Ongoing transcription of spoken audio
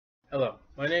Hello,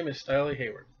 my name is Stylie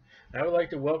Hayward, and I would like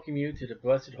to welcome you to the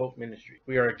Blessed Hope Ministry.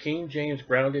 We are a King James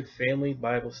grounded family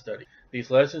Bible study. These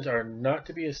lessons are not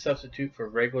to be a substitute for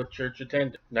regular church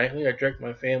attendance. Nightly, I direct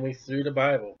my family through the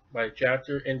Bible by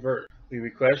chapter and verse. We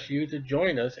request you to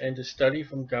join us and to study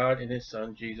from God and His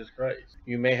Son, Jesus Christ.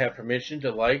 You may have permission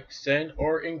to like, send,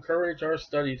 or encourage our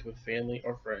studies with family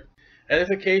or friends.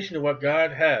 Edification of what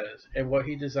God has and what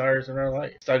He desires in our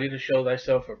life. Study to show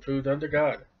thyself approved unto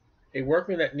God, a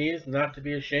workman that needeth not to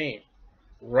be ashamed,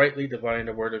 rightly dividing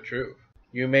the word of truth.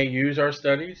 You may use our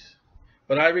studies,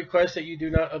 but I request that you do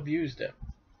not abuse them.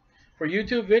 For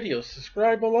YouTube videos,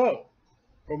 subscribe below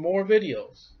for more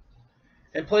videos,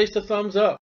 and place the thumbs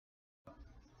up,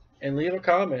 and leave a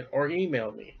comment or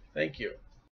email me. Thank you.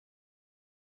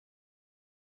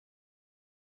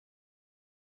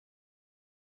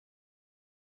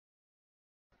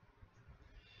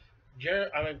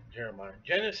 Jeremiah.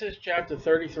 Genesis chapter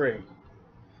 33.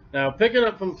 Now, picking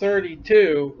up from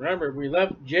 32, remember, we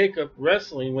left Jacob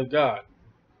wrestling with God.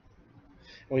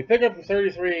 And we pick up from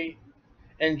 33,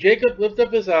 and Jacob lifted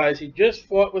up his eyes. He just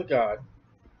fought with God.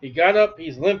 He got up,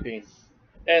 he's limping,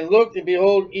 and looked, and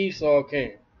behold, Esau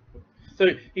came. So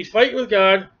he's fighting with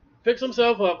God, picks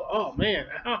himself up. Oh, man,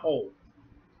 ow.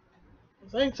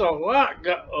 Thanks a lot,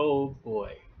 God. Oh,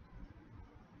 boy.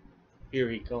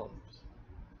 Here he comes.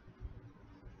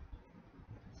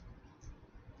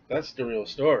 That's the real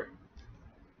story.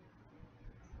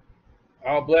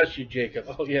 I'll bless you, Jacob.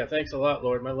 Oh, yeah, thanks a lot,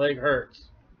 Lord. My leg hurts.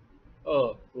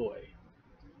 Oh, boy.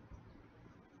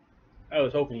 I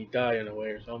was hoping he'd die in a way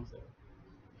or something.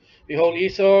 Behold,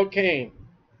 Esau came,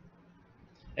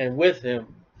 and with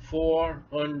him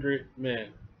 400 men.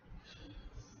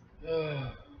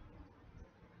 And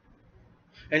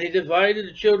he divided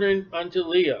the children unto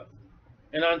Leah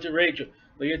and unto Rachel.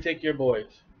 Leah, take your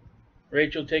boys.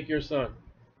 Rachel, take your son.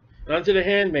 And unto the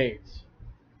handmaids.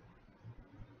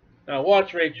 Now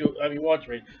watch Rachel.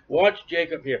 Watch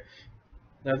Jacob here.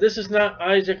 Now this is not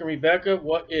Isaac and Rebekah.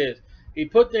 What is? He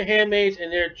put the handmaids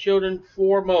and their children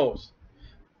foremost.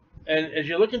 And as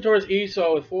you're looking towards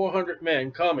Esau with 400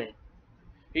 men coming,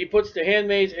 he puts the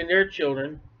handmaids and their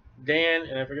children, Dan,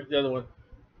 and I forget the other one,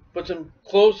 puts them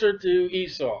closer to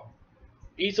Esau.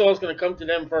 Esau's going to come to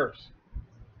them first.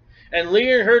 And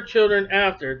Leah and her children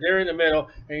after, they're in the middle,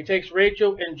 and he takes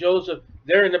Rachel and Joseph,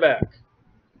 they're in the back.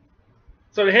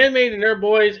 So the handmaid and their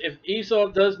boys, if Esau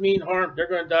does mean harm, they're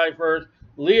going to die first.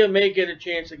 Leah may get a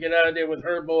chance to get out of there with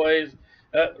her boys.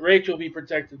 Rachel will be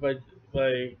protected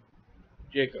by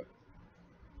Jacob.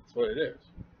 That's what it is.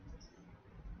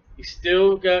 He's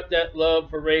still got that love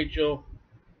for Rachel,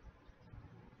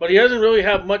 but he doesn't really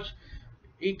have much.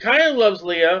 He kind of loves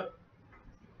Leah.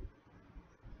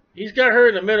 He's got her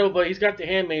in the middle, but he's got the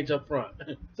handmaids up front.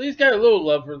 So he's got a little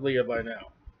love for Leah by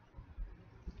now.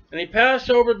 And he passed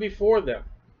over before them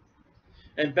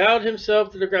and bowed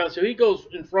himself to the ground. So he goes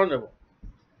in front of them.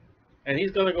 And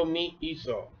he's going to go meet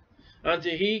Esau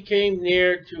until he came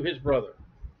near to his brother.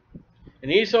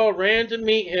 And Esau ran to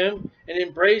meet him and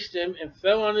embraced him and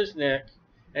fell on his neck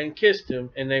and kissed him,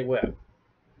 and they wept.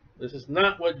 This is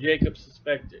not what Jacob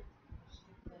suspected.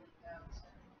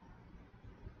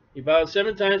 He bowed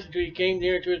 7 times until he came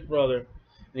near to his brother.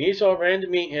 And Esau ran to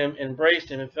meet him, and embraced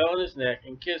him, and fell on his neck,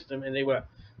 and kissed him, and they wept.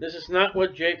 This is not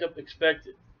what Jacob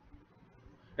expected.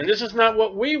 And this is not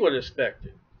what we would have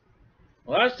expected.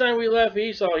 Last time we left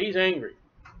Esau, he's angry.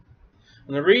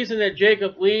 And the reason that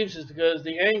Jacob leaves is because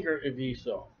the anger of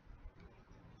Esau.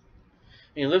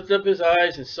 And he lifted up his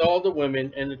eyes and saw the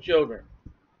women and the children.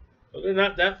 So they're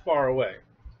not that far away.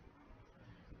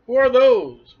 Who are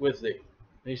those with thee?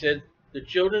 And he said, the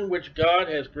children which God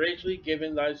has graciously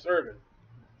given thy servant.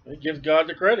 It gives God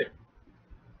the credit.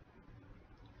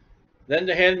 Then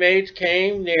the handmaids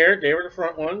came near, they were the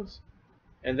front ones,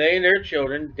 and they and their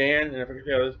children, Dan and I forget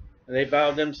the others, and they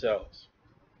bowed themselves.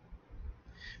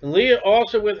 And Leah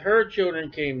also with her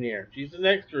children came near, she's the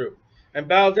next group, and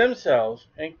bowed themselves,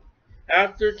 and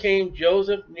after came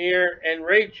Joseph near and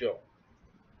Rachel.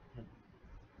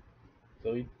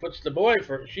 So he puts the boy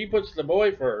first, she puts the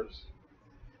boy first,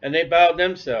 and they bowed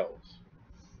themselves.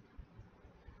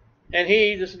 And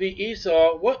he, this would be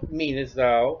Esau, what meanest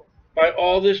thou by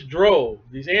all this drove,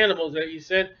 these animals that he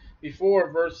sent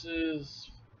before,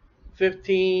 verses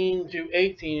 15 to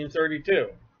 18 and 32.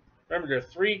 Remember, there are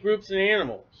 3 groups of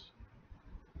animals.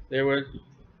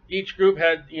 Each group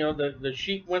had, the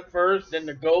sheep went first, then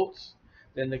the goats,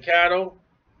 then the cattle.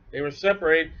 They were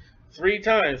separated 3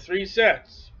 times, 3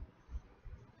 sets.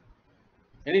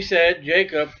 And he said,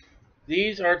 Jacob,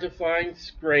 these are to find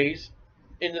grace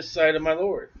in the sight of my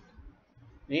Lord.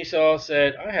 And Esau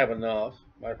said, I have enough,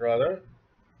 my brother.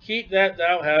 keep that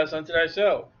thou hast unto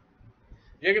thyself.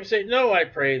 Jacob said, No, I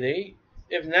pray thee,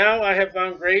 if now I have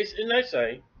found grace in thy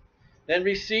sight, then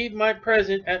receive my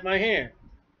present at my hand.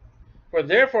 For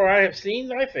therefore I have seen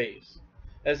thy face,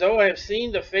 as though I have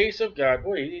seen the face of God.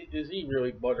 Boy, is he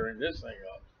really buttering this thing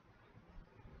up.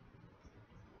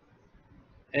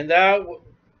 And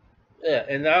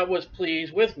thou wast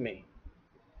pleased with me.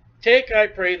 Take, I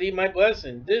pray thee, my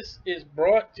blessing. This is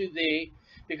brought to thee,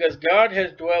 because God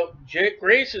has dwelt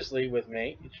graciously with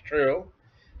me. It's true.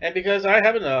 And because I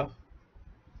have enough.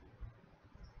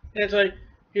 And it's like,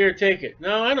 here, take it.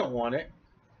 No, I don't want it.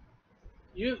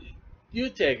 You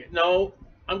take it. No,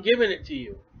 I'm giving it to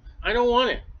you. I don't want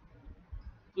it.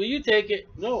 Will you take it?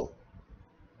 No,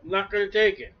 I'm not going to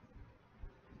take it.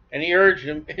 And he urged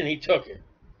him, and he took it.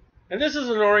 And this is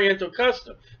an Oriental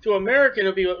custom. To American,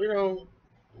 it'll be,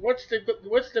 what's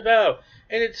the vow?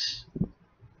 And it's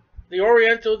the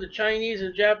Oriental, the Chinese,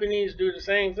 and Japanese do the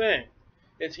same thing.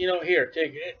 It's, here,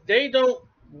 take it. They don't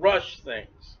rush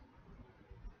things.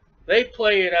 They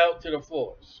play it out to the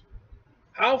fullest.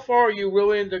 How far are you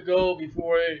willing to go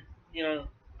before,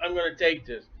 I'm going to take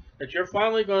this? That you're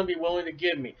finally going to be willing to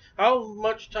give me? How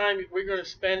much time we're going to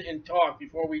spend and talk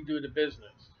before we do the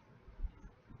business?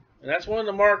 And that's one of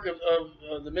the mark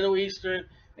of the Middle Eastern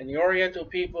and the Oriental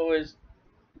people is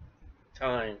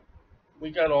time. We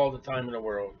got all the time in the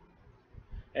world.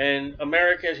 And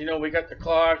Americans, we got the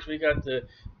clocks, we got the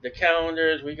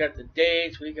calendars, we got the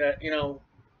dates, we got,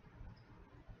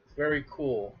 very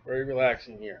cool, very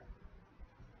relaxing here.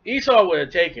 Esau would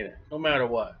have taken it, no matter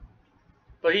what.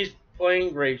 But he's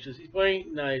playing gracious, he's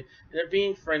playing nice, they're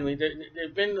being friendly,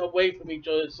 they've been away from each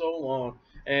other so long.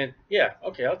 And, yeah,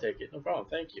 okay, I'll take it, no problem,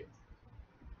 thank you.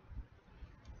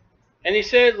 And he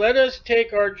said, let us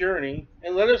take our journey,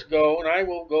 and let us go, and I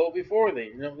will go before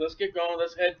thee. Let's get going,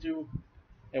 let's head to,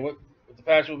 and what the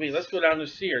pastor will be, let's go down to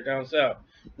Seir, down south.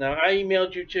 Now, I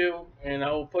emailed you too, and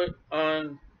I will put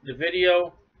on the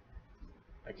video,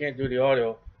 I can't do the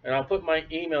audio, and I'll put my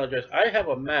email address. I have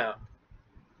a map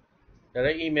that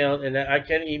I emailed, and that I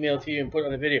can email to you and put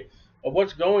on the video, of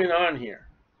what's going on here.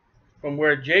 From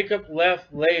where Jacob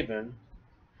left Laban,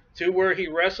 to where he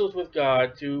wrestles with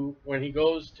God, to when he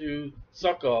goes to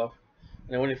Succoth, and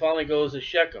then when he finally goes to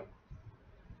Shechem.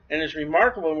 And it's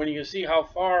remarkable when you see how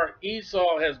far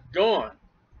Esau has gone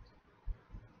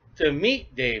to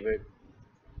meet Jacob.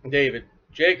 I'm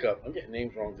getting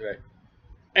names wrong today.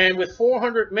 And with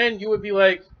 400 men, you would be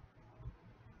like,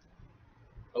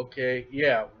 okay,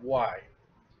 yeah, why?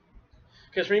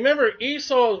 Because remember,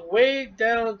 Esau is way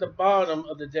down at the bottom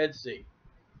of the Dead Sea.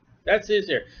 That's his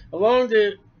area. Along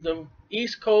the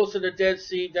east coast of the Dead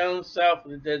Sea, down south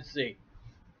of the Dead Sea.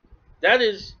 That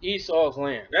is Esau's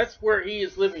land. That's where he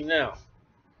is living now.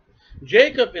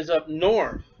 Jacob is up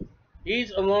north.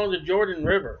 He's along the Jordan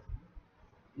River,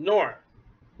 north.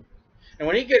 And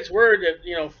when he gets word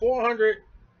that,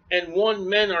 401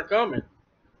 men are coming,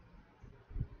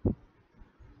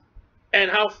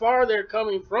 and how far they're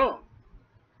coming from,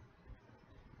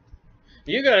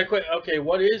 you got to quit. Okay,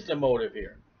 what is the motive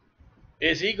here?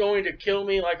 Is he going to kill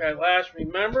me like I last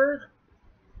remembered?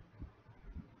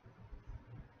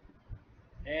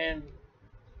 And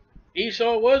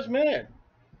Esau was mad.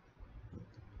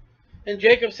 And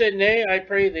Jacob said, Nay, I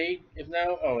pray thee, if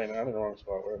now... Oh, wait a minute, I'm in the wrong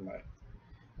spot. Where am I?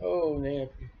 Oh, nay,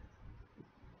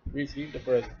 receive the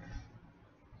present.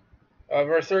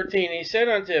 Verse 13, he said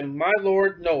unto him, My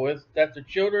Lord knoweth that the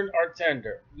children are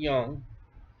tender, young.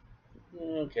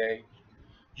 Okay.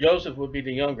 Joseph would be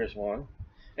the youngest one.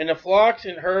 And the flocks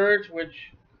and herds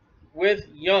which with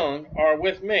young are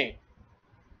with me.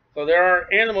 So there are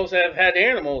animals that have had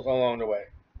animals along the way.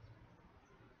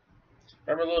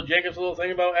 Remember Jacob's little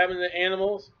thing about having the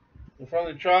animals in front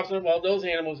of the troughs? Well, those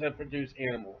animals have produced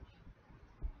animals.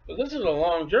 So this is a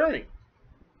long journey.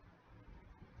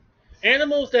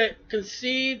 Animals that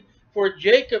conceived for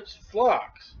Jacob's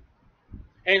flocks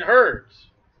and herds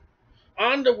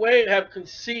on the way have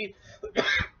conceived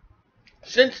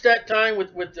since that time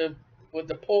with the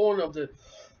pulling of the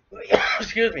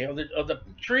excuse me of the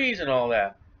trees and all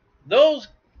that. Those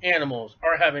animals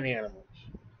are having animals.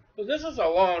 So this is a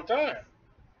long time.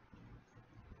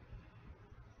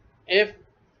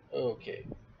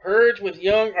 Herds with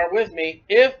young are with me.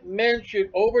 If men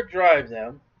should overdrive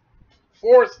them,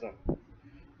 force them,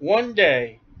 one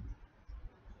day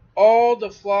all the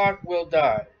flock will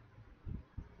die.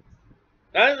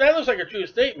 That looks like a true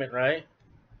statement, right?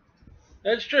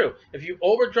 That's true. If you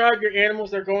overdrive your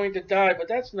animals, they're going to die, but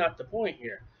that's not the point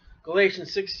here.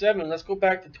 Galatians 6:7. Let's go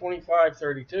back to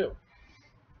 25:32.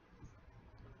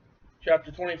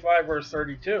 Chapter 25, verse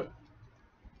 32.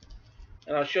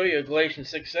 And I'll show you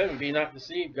Galatians 6:7. Be not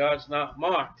deceived, God's not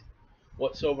mocked.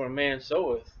 Whatsoever a man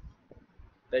soweth,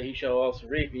 that he shall also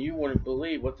reap. And you wouldn't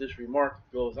believe what this remark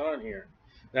goes on here.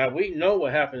 Now, we know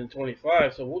what happened in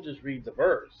 25, so we'll just read the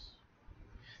verse.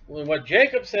 Well, what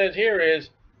Jacob says here is,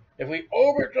 if we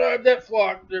overdrive that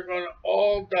flock, they're going to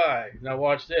all die. Now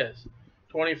watch this.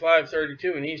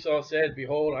 25:32, and Esau said,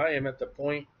 behold, I am at the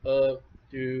point of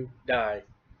to die.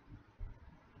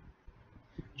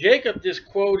 Jacob just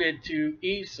quoted to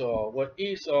Esau what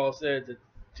Esau said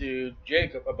to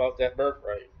Jacob about that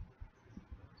birthright.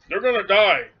 They're going to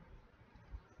die.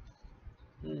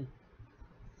 I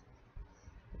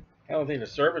don't think the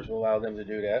servants will allow them to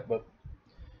do that, but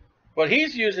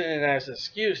he's using it as an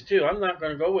excuse too. I'm not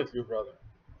going to go with you, brother.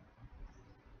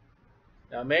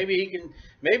 Now maybe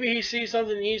he sees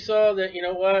something in Esau that, you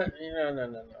know what?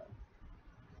 No.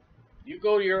 You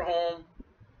go to your home.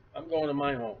 I'm going to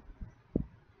my home.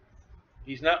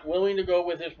 He's not willing to go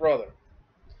with his brother.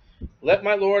 Let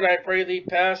my Lord, I pray thee,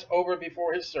 pass over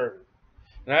before his servant,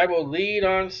 and I will lead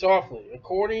on softly,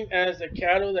 according as the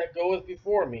cattle that goeth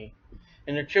before me,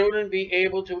 and the children be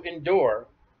able to endure,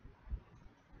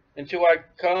 until I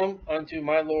come unto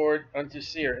my Lord unto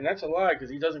Seir. And that's a lie, because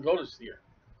he doesn't go to Seir.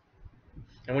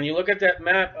 And when you look at that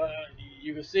map,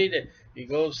 you can see that he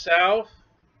goes south,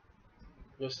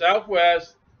 goes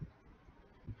southwest,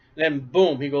 then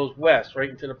boom, he goes west, right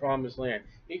into the promised land.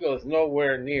 He goes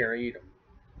nowhere near Edom.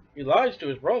 He lies to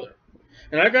his brother.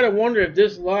 And I got to wonder if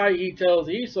this lie he tells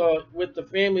Esau with the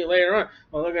family later on.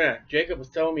 Oh, look at that. Jacob was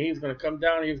telling me he was going to come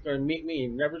down, he was going to meet me, he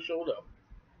never showed up.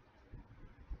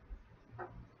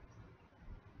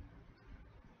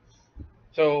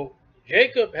 So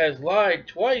Jacob has lied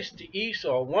twice to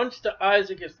Esau, once to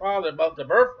Isaac his father about the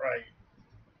birthright.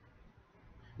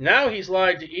 Now he's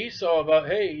lied to Esau about,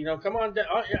 hey, come on down.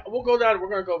 We'll go down. We're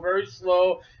going to go very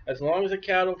slow. As long as the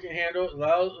cattle can handle it,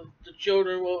 allow the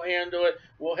children will handle it.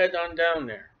 We'll head on down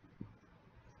there.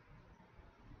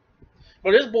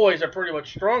 But his boys are pretty much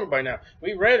strong by now.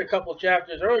 We read a couple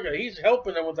chapters earlier. He's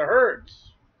helping them with the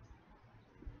herds.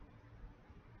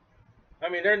 I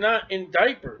mean, they're not in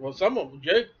diapers. Well, some of them.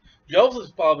 Joseph's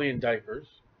probably in diapers,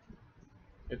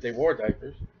 if they wore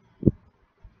diapers.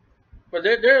 But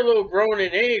they're a little grown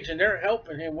in age, and they're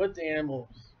helping him with the animals.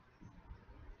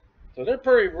 So they're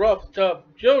pretty rough, tough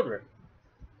children.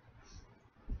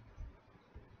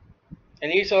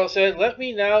 And Esau said, let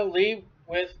me now leave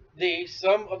with thee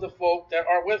some of the folk that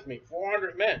are with me,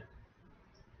 400 men.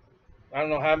 I don't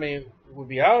know how many would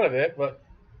be out of it, but...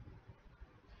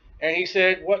 And he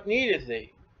said, what needeth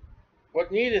thee?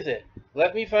 What needeth it?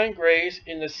 Let me find grace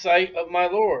in the sight of my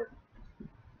Lord.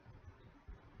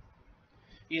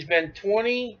 He's been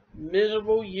 20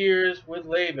 miserable years with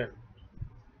Laban.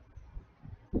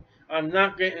 I'm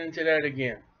not getting into that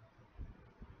again.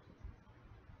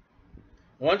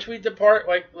 Once we depart,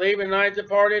 like Laban and I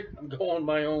departed, I'm going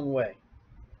my own way.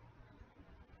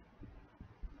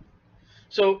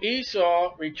 So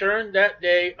Esau returned that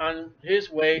day on his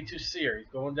way to Seir. He's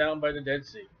going down by the Dead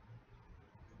Sea.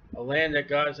 A land that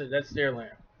God said, that's their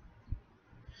land.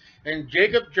 And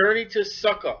Jacob journeyed to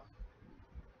Succoth,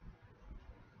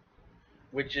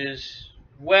 which is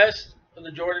west of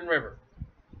the Jordan River,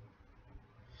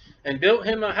 and built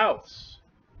him a house,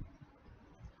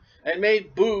 and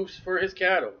made booths for his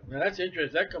cattle. Now that's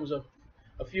interesting. That comes up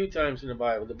a few times in the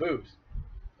Bible, the booths.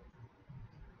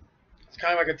 It's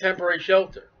kind of like a temporary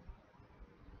shelter.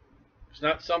 It's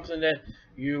not something that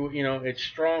it's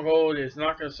stronghold. It's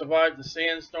not going to survive the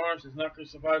sandstorms. It's not going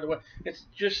to survive the weather. It's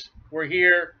just, we're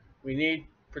here. We need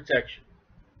protection.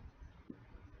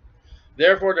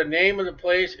 Therefore, the name of the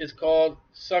place is called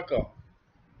Succoth,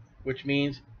 which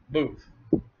means booth.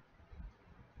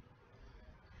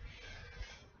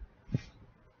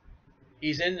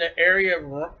 He's in the area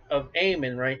of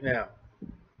Ammon right now.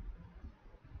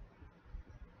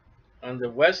 On the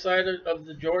west side of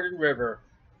the Jordan River,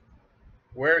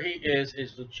 where he is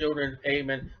the children of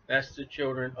Ammon. That's the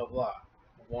children of Lot,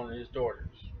 one of his daughters.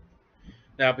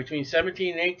 Now, between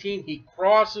 17 and 18, he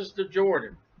crosses the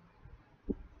Jordan.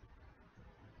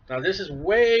 Now, this is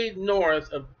way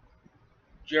north of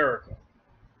Jericho.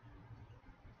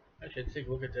 I should take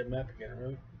a look at that map again,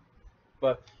 really.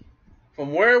 But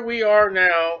from where we are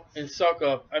now in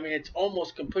Succoth, I mean, it's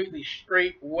almost completely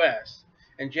straight west.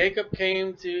 And Jacob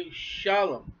came to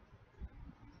Shalom.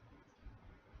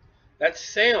 That's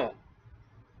Salem.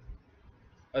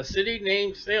 A city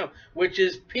named Salem, which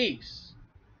is peace.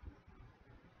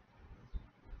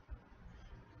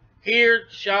 Here,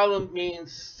 Shalom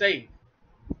means safe.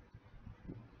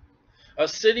 A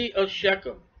city of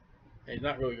Shechem. It's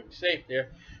not really going to be safe there.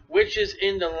 which is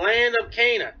in the land of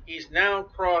Canaan. He's now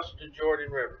crossed the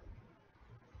Jordan River.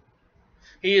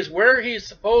 He is where he's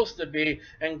supposed to be,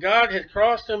 and God has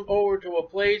crossed him over to a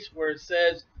place where it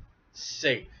says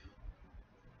safe.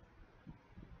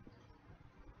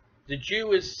 The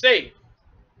Jew is safe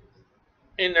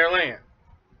in their land,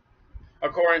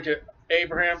 according to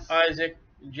Abraham, Isaac,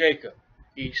 and Jacob.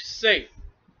 He's safe.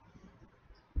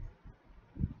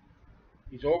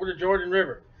 He's over the Jordan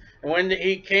River. And when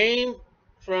he came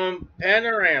from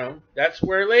Padan, that's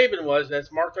where Laban was,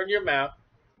 that's marked on your map,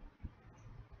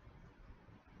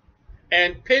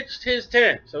 and pitched his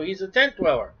tent. So he's a tent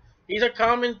dweller. He's a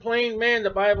common plain man, the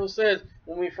Bible says,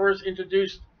 when we first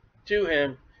introduced to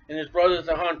him and his brothers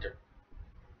the hunter.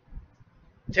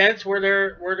 Tents were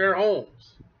their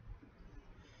homes.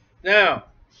 Now,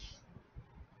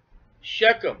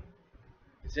 Shechem.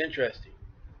 It's interesting.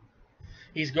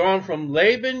 He's gone from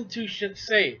Laban to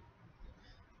Safe.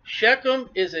 Shechem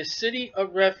is a city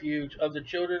of refuge of the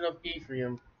children of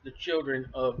Ephraim, the children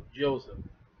of Joseph.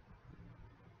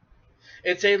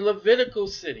 It's a Levitical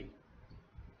city.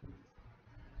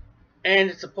 And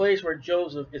it's a place where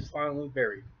Joseph is finally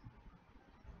buried.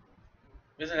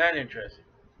 Isn't that interesting?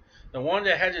 The one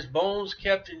that had his bones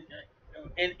kept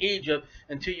in Egypt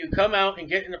until you come out and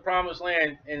get in the promised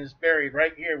land and is buried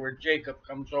right here where Jacob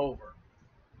comes over.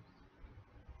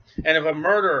 And if a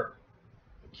murderer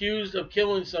accused of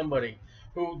killing somebody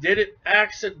who did it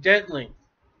accidentally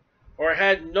or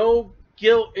had no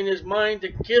guilt in his mind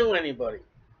to kill anybody,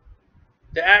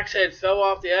 the axe head fell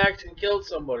off the axe and killed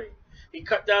somebody. He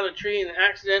cut down a tree and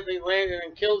accidentally landed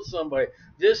and killed somebody.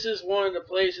 This is one of the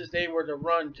places they were to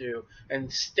run to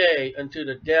and stay until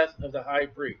the death of the high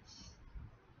priest.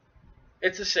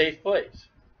 It's a safe place.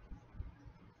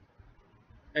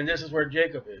 And this is where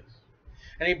Jacob is.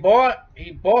 And he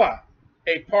bought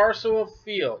a parcel of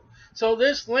field. So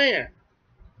this land,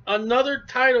 another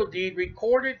title deed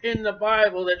recorded in the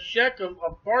Bible that Shechem,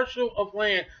 a parcel of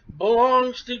land,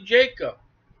 belongs to Jacob.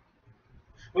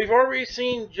 We've already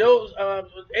seen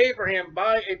Abraham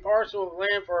buy a parcel of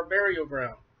land for a burial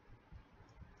ground.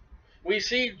 We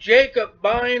see Jacob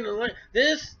buying the land.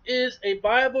 This is a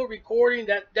Bible recording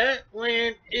that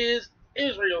land is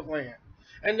Israel's land.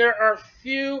 And there are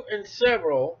few and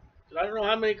several, I don't know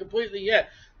how many completely yet,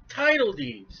 title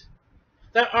deeds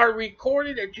that are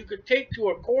recorded that you could take to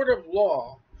a court of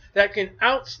law that can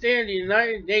outstand the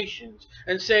United Nations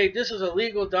and say this is a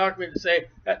legal document to say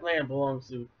that land belongs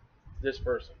to this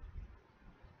person.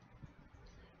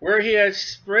 Where he has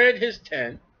spread his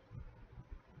tent.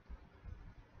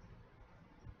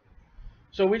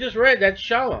 So we just read that's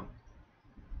Shalom.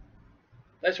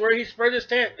 That's where he spread his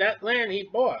tent. That land he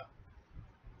bought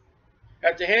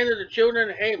at the hand of the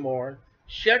children of Hamor,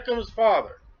 Shechem's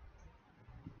father.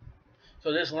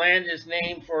 So this land is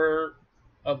named for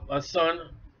a son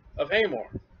of Hamor.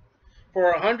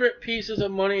 For 100 pieces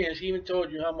of money, and he even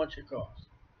told you how much it cost.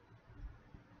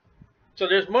 So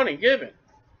there's money given.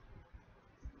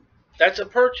 That's a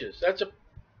purchase.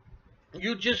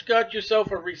 You just got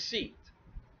yourself a receipt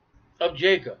of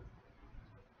Jacob.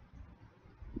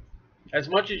 As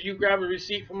much as you grab a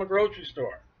receipt from a grocery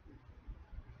store.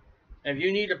 And if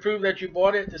you need to prove that you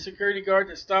bought it, the security guard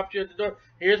that stopped you at the door,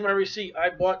 here's my receipt.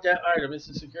 I bought that item. It's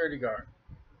the security guard.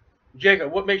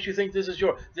 Jacob, what makes you think this is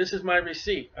yours? This is my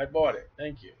receipt. I bought it.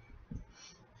 Thank you.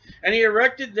 And he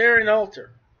erected there an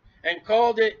altar and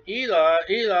called it Elah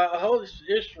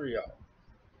Israel,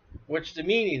 which the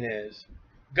meaning is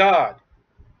God.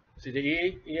 See the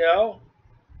E-L?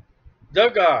 The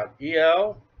God,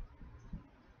 E-L,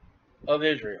 of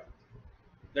Israel.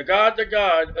 The God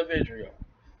of Israel.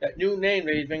 That new name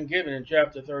that he's been given in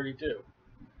chapter 32.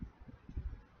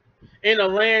 In a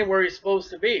land where he's supposed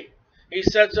to be. He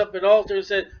sets up an altar and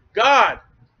says, God,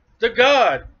 the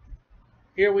God.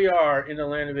 Here we are in the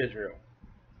land of Israel.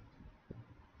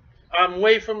 I'm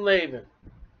away from Laban.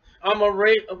 I'm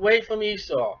away from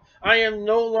Esau. I am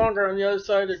no longer on the other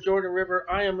side of the Jordan River.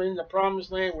 I am in the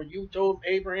promised land where you told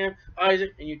Abraham,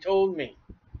 Isaac, and you told me.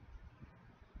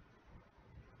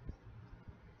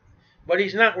 But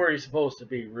he's not where he's supposed to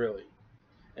be, really.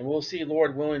 And we'll see,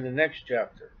 Lord willing, the next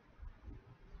chapter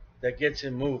that gets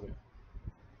him moving.